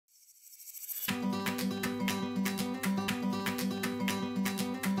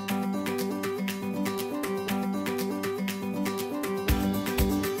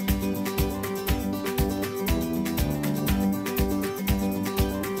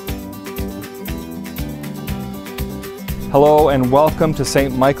Hello and welcome to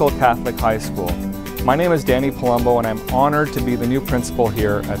St. Michael Catholic High School. My name is Danny Palumbo and I'm honored to be the new principal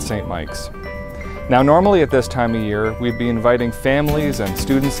here at St. Mike's. Now normally at this time of year we'd be inviting families and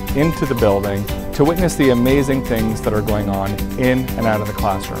students into the building to witness the amazing things that are going on in and out of the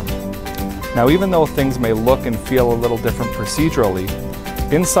classroom. Now even though things may look and feel a little different procedurally,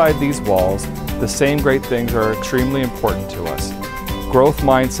 inside these walls the same great things are extremely important to us. Growth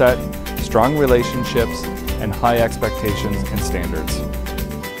mindset, strong relationships, and high expectations and standards.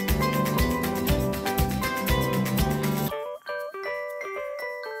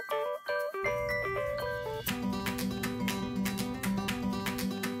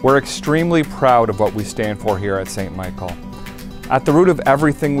 We're extremely proud of what we stand for here at St. Michael. At the root of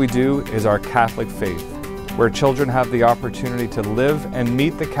everything we do is our Catholic faith, where children have the opportunity to live and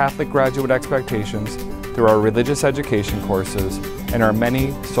meet the Catholic graduate expectations through our religious education courses and our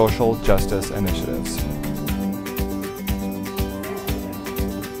many social justice initiatives.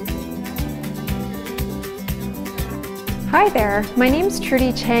 Hi there, my name's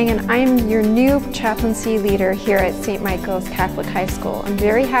Trudy Chang and I'm your new chaplaincy leader here at St. Michael's Catholic High School. I'm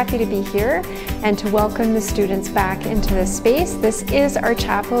very happy to be here and to welcome the students back into this space. This is our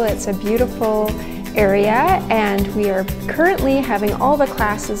chapel. It's a beautiful area and we are currently having all the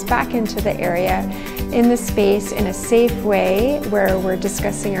classes back into the area in the space in a safe way where we're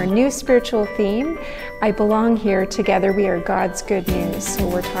discussing our new spiritual theme, I belong here, together we are God's good news. So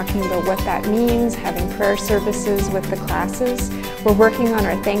we're talking about what that means, having prayer services with the classes. We're working on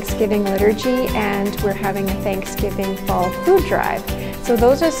our Thanksgiving liturgy and we're having a Thanksgiving fall food drive. So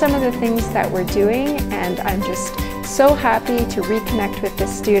those are some of the things that we're doing and I'm just so happy to reconnect with the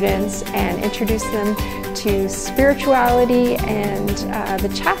students and introduce them to spirituality and the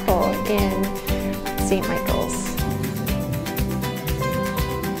chapel in St. Michael's.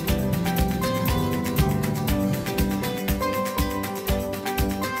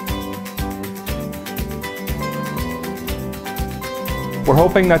 We're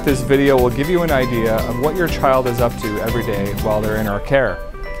hoping that this video will give you an idea of what your child is up to every day while they're in our care.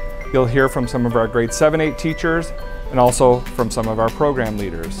 You'll hear from some of our grade 7-8 teachers and also from some of our program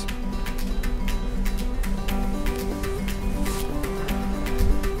leaders.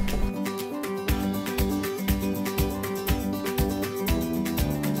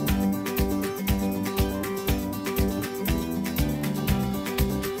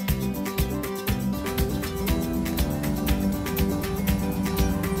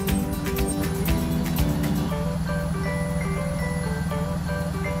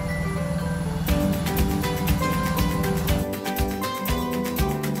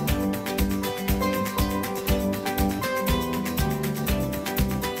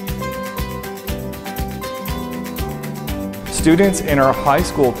 Students in our high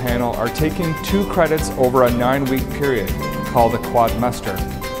school panel are taking 2 credits over a 9-week period called the quadmester,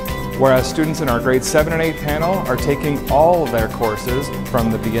 whereas students in our grade 7 and 8 panel are taking all of their courses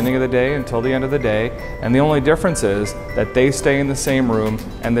from the beginning of the day until the end of the day, and the only difference is that they stay in the same room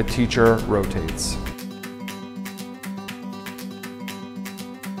and the teacher rotates.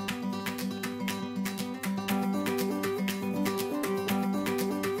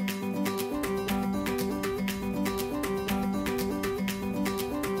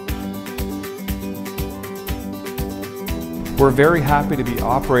 We're very happy to be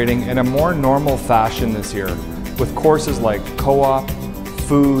operating in a more normal fashion this year with courses like co-op,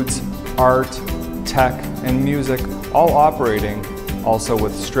 foods, art, tech, and music all operating also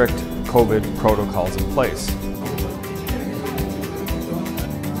with strict COVID protocols in place.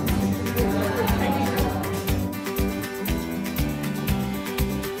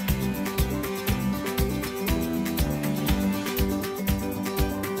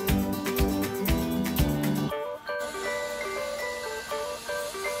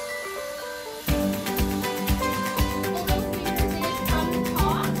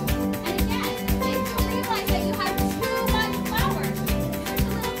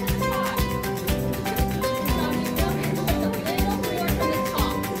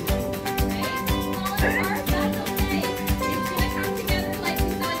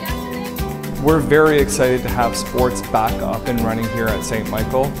 We're very excited to have sports back up and running here at St.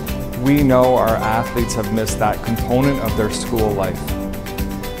 Michael. We know our athletes have missed that component of their school life.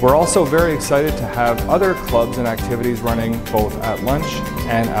 We're also very excited to have other clubs and activities running both at lunch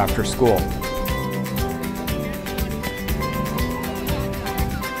and after school.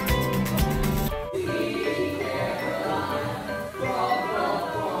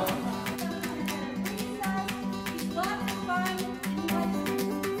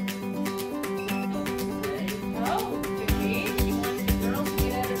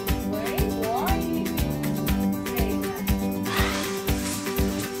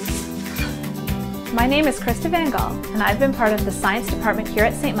 My name is Krista Van Gaal, and I've been part of the science department here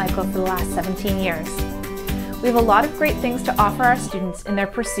at St. Michael for the last 17 years. We have a lot of great things to offer our students in their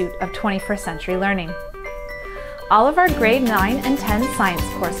pursuit of 21st century learning. All of our grade 9 and 10 science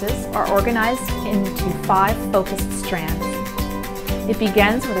courses are organized into 5 focused strands. It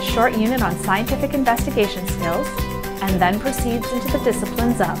begins with a short unit on scientific investigation skills and then proceeds into the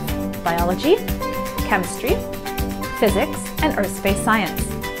disciplines of biology, chemistry, physics, and earth space science.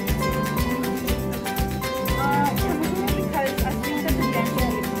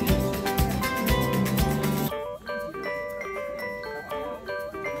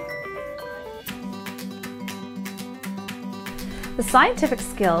 The scientific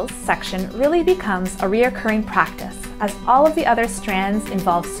skills section really becomes a reoccurring practice, as all of the other strands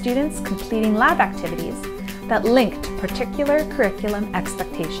involve students completing lab activities that link to particular curriculum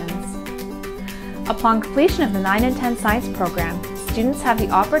expectations. Upon completion of the 9 and 10 science program, students have the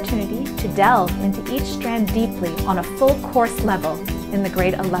opportunity to delve into each strand deeply on a full course level in the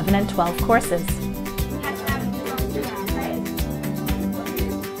grade 11 and 12 courses.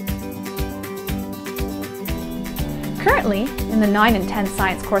 Currently, in the 9 and 10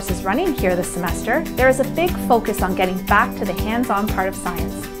 science courses running here this semester, there is a big focus on getting back to the hands-on part of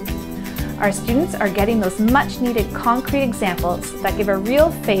science. Our students are getting those much-needed concrete examples that give a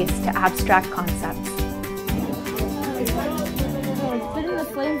real face to abstract concepts.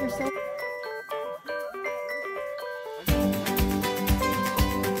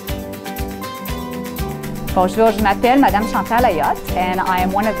 Bonjour, je m'appelle Madame Chantal Ayotte, and I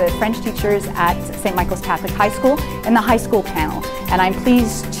am one of the French teachers at St. Michael's Catholic High School in the high school panel. And I'm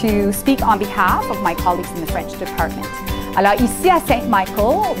pleased to speak on behalf of my colleagues in the French department. Alors ici à St.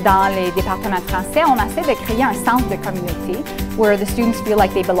 Michael, dans les départements français, on essaie de créer un sens de communauté where the students feel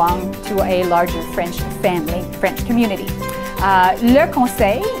like they belong to a larger French family, French community. Le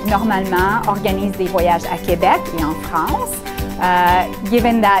conseil, normalement, organise des voyages à Québec et en France.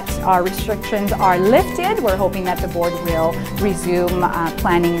 Given that our restrictions are lifted, we're hoping that the board will resume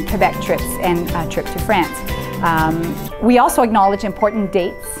planning Quebec trips and a trip to France. We also acknowledge important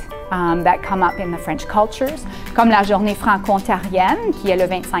dates that come up in the French cultures, comme la journée franco-ontarienne qui est le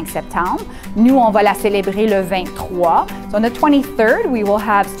 25 septembre. Nous, on va la célébrer le 23. So on the 23rd, we will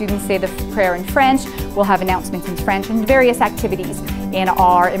have students say the prayer in French, we'll have announcements in French and various activities in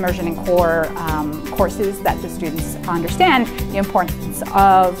our immersion and core courses that the students understand the importance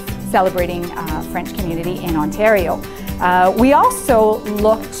of celebrating French community in Ontario. We also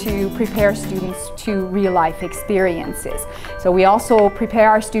look to prepare students to real-life experiences. So we also prepare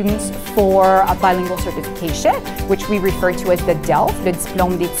our students for a bilingual certification, which we refer to as the DELF, le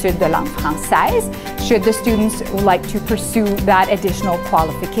Diplôme d'études de langue française, should the students like to pursue that additional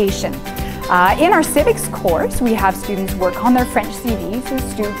qualification. In our civics course, we have students work on their French CVs.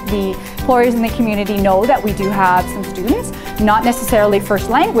 The employers in the community know that we do have some students, not necessarily first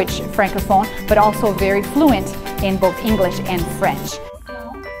language francophone, but also very fluent in both English and French.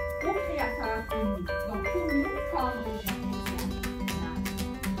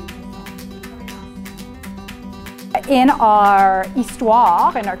 In our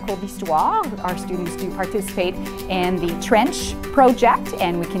histoire, in our cours d'histoire, our students do participate in the trench project,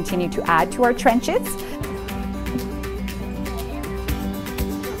 and we continue to add to our trenches.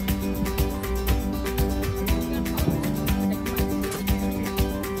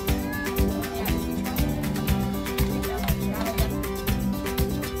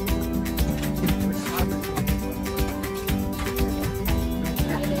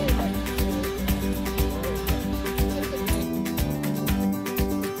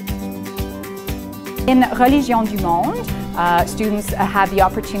 In Religion du Monde, students have the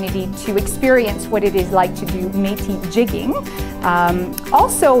opportunity to experience what it is like to do métis jigging.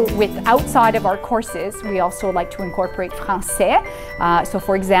 Also, outside of our courses, we also like to incorporate Français. So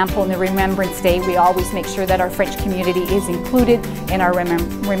for example, in the Remembrance Day, we always make sure that our French community is included in our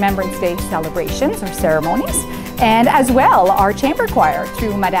Remembrance Day celebrations or ceremonies. And as well, our chamber choir,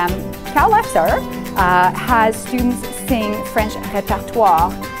 through Madame Carlefser, has students sing French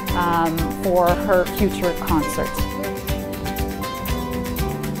répertoire for her future concerts.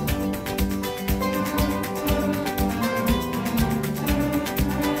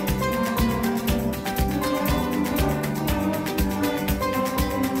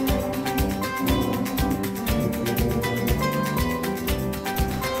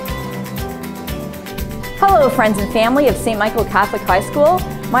 Hello friends and family of St. Michael Catholic High School.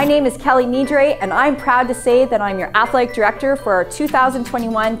 My name is Kelly Nidre, and I'm proud to say that I'm your athletic director for our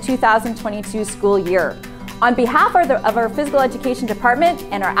 2021-2022 school year. On behalf of our physical education department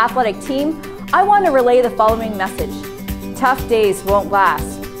and our athletic team, I want to relay the following message. Tough days won't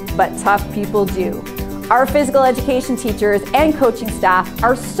last, but tough people do. Our physical education teachers and coaching staff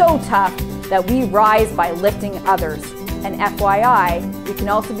are so tough that we rise by lifting others. And FYI, we can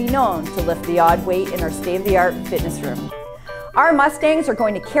also be known to lift the odd weight in our state-of-the-art fitness room. Our Mustangs are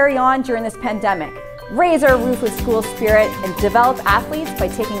going to carry on during this pandemic, raise our roof with school spirit, and develop athletes by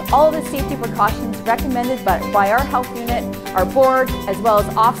taking all the safety precautions recommended by our health unit, our board, as well as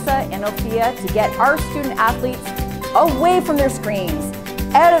OFSA and OFIA to get our student athletes away from their screens,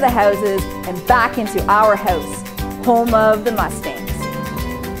 out of the houses, and back into our house, home of the Mustangs.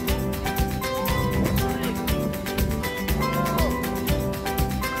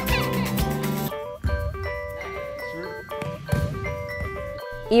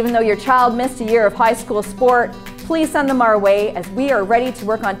 Even though your child missed a year of high school sport, please send them our way as we are ready to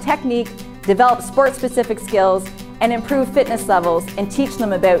work on technique, develop sport-specific skills, and improve fitness levels and teach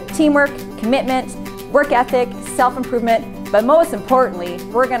them about teamwork, commitment, work ethic, self-improvement, but most importantly,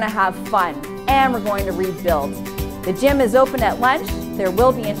 we're going to have fun and we're going to rebuild. The gym is open at lunch, there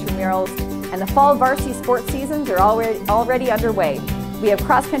will be intramurals, and the fall varsity sports seasons are already underway. We have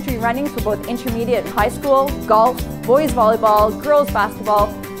cross-country running for both intermediate and high school, golf, boys volleyball, girls basketball,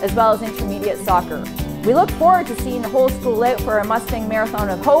 as well as intermediate soccer. We look forward to seeing the whole school out for a Mustang Marathon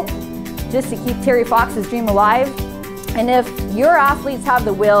of Hope, just to keep Terry Fox's dream alive. And if your athletes have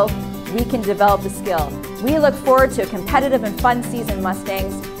the will, we can develop the skill. We look forward to a competitive and fun season,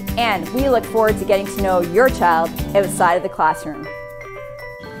 Mustangs, and we look forward to getting to know your child outside of the classroom.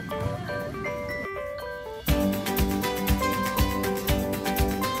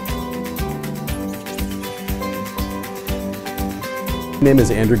 My name is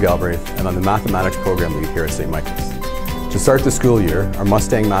Andrew Galbraith, and I'm the Mathematics Program Lead here at St. Michael's. To start the school year, our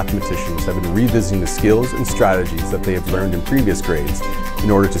Mustang mathematicians have been revisiting the skills and strategies that they have learned in previous grades in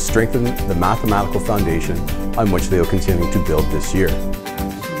order to strengthen the mathematical foundation on which they will continue to build this year.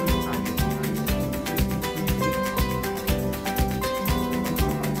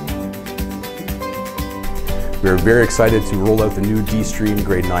 We are very excited to roll out the new D-Stream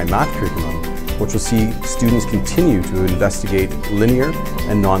Grade 9 math curriculum, which will see students continue to investigate linear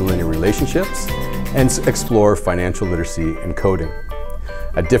and nonlinear relationships and explore financial literacy and coding.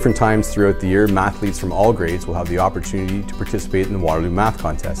 At different times throughout the year, mathletes from all grades will have the opportunity to participate in the Waterloo math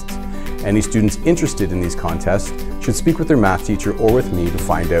contests. Any students interested in these contests should speak with their math teacher or with me to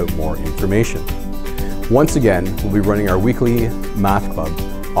find out more information. Once again, we'll be running our weekly math club,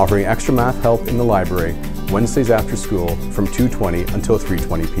 offering extra math help in the library Wednesdays after school from 2:20 until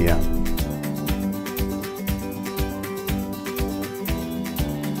 3:20 p.m.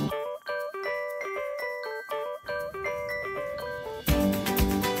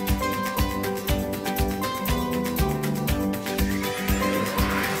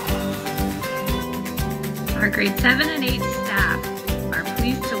 Our grade 7 and 8 staff are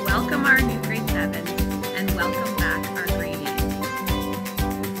pleased to welcome our new grade 7s and welcome back our grade 8s.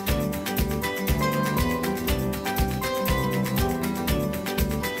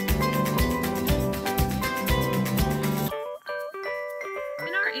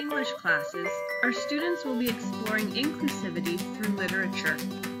 In our English classes, our students will be exploring inclusivity through literature.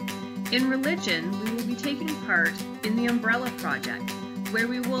 In religion, we will be taking part in the Umbrella Project, where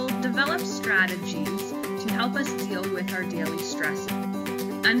we will develop strategies to help us deal with our daily stresses,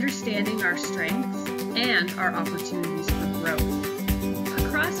 understanding our strengths and our opportunities for growth.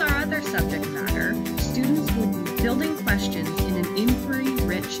 Across our other subject matter, students will be building questions in an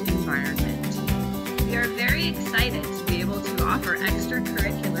inquiry-rich environment. We are very excited to be able to offer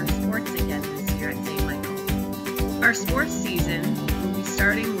extracurricular sports again this year at St. Michael's. Our sports season will be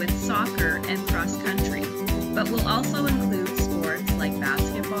starting with soccer and cross country, but will also include sports like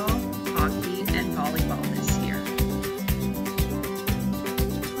basketball, hockey, and volleyball this year.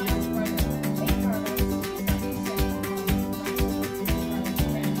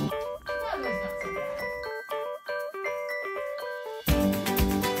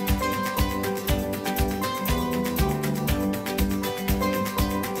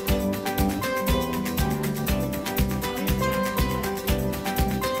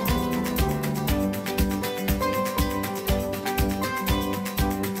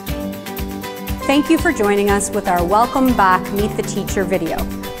 Thank you for joining us with our Welcome Back Meet the Teacher video.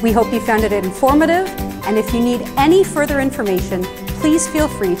 We hope you found it informative, and if you need any further information, please feel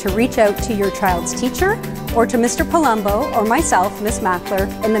free to reach out to your child's teacher or to Mr. Palumbo or myself, Ms. Mackler,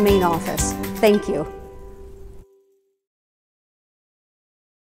 in the main office. Thank you.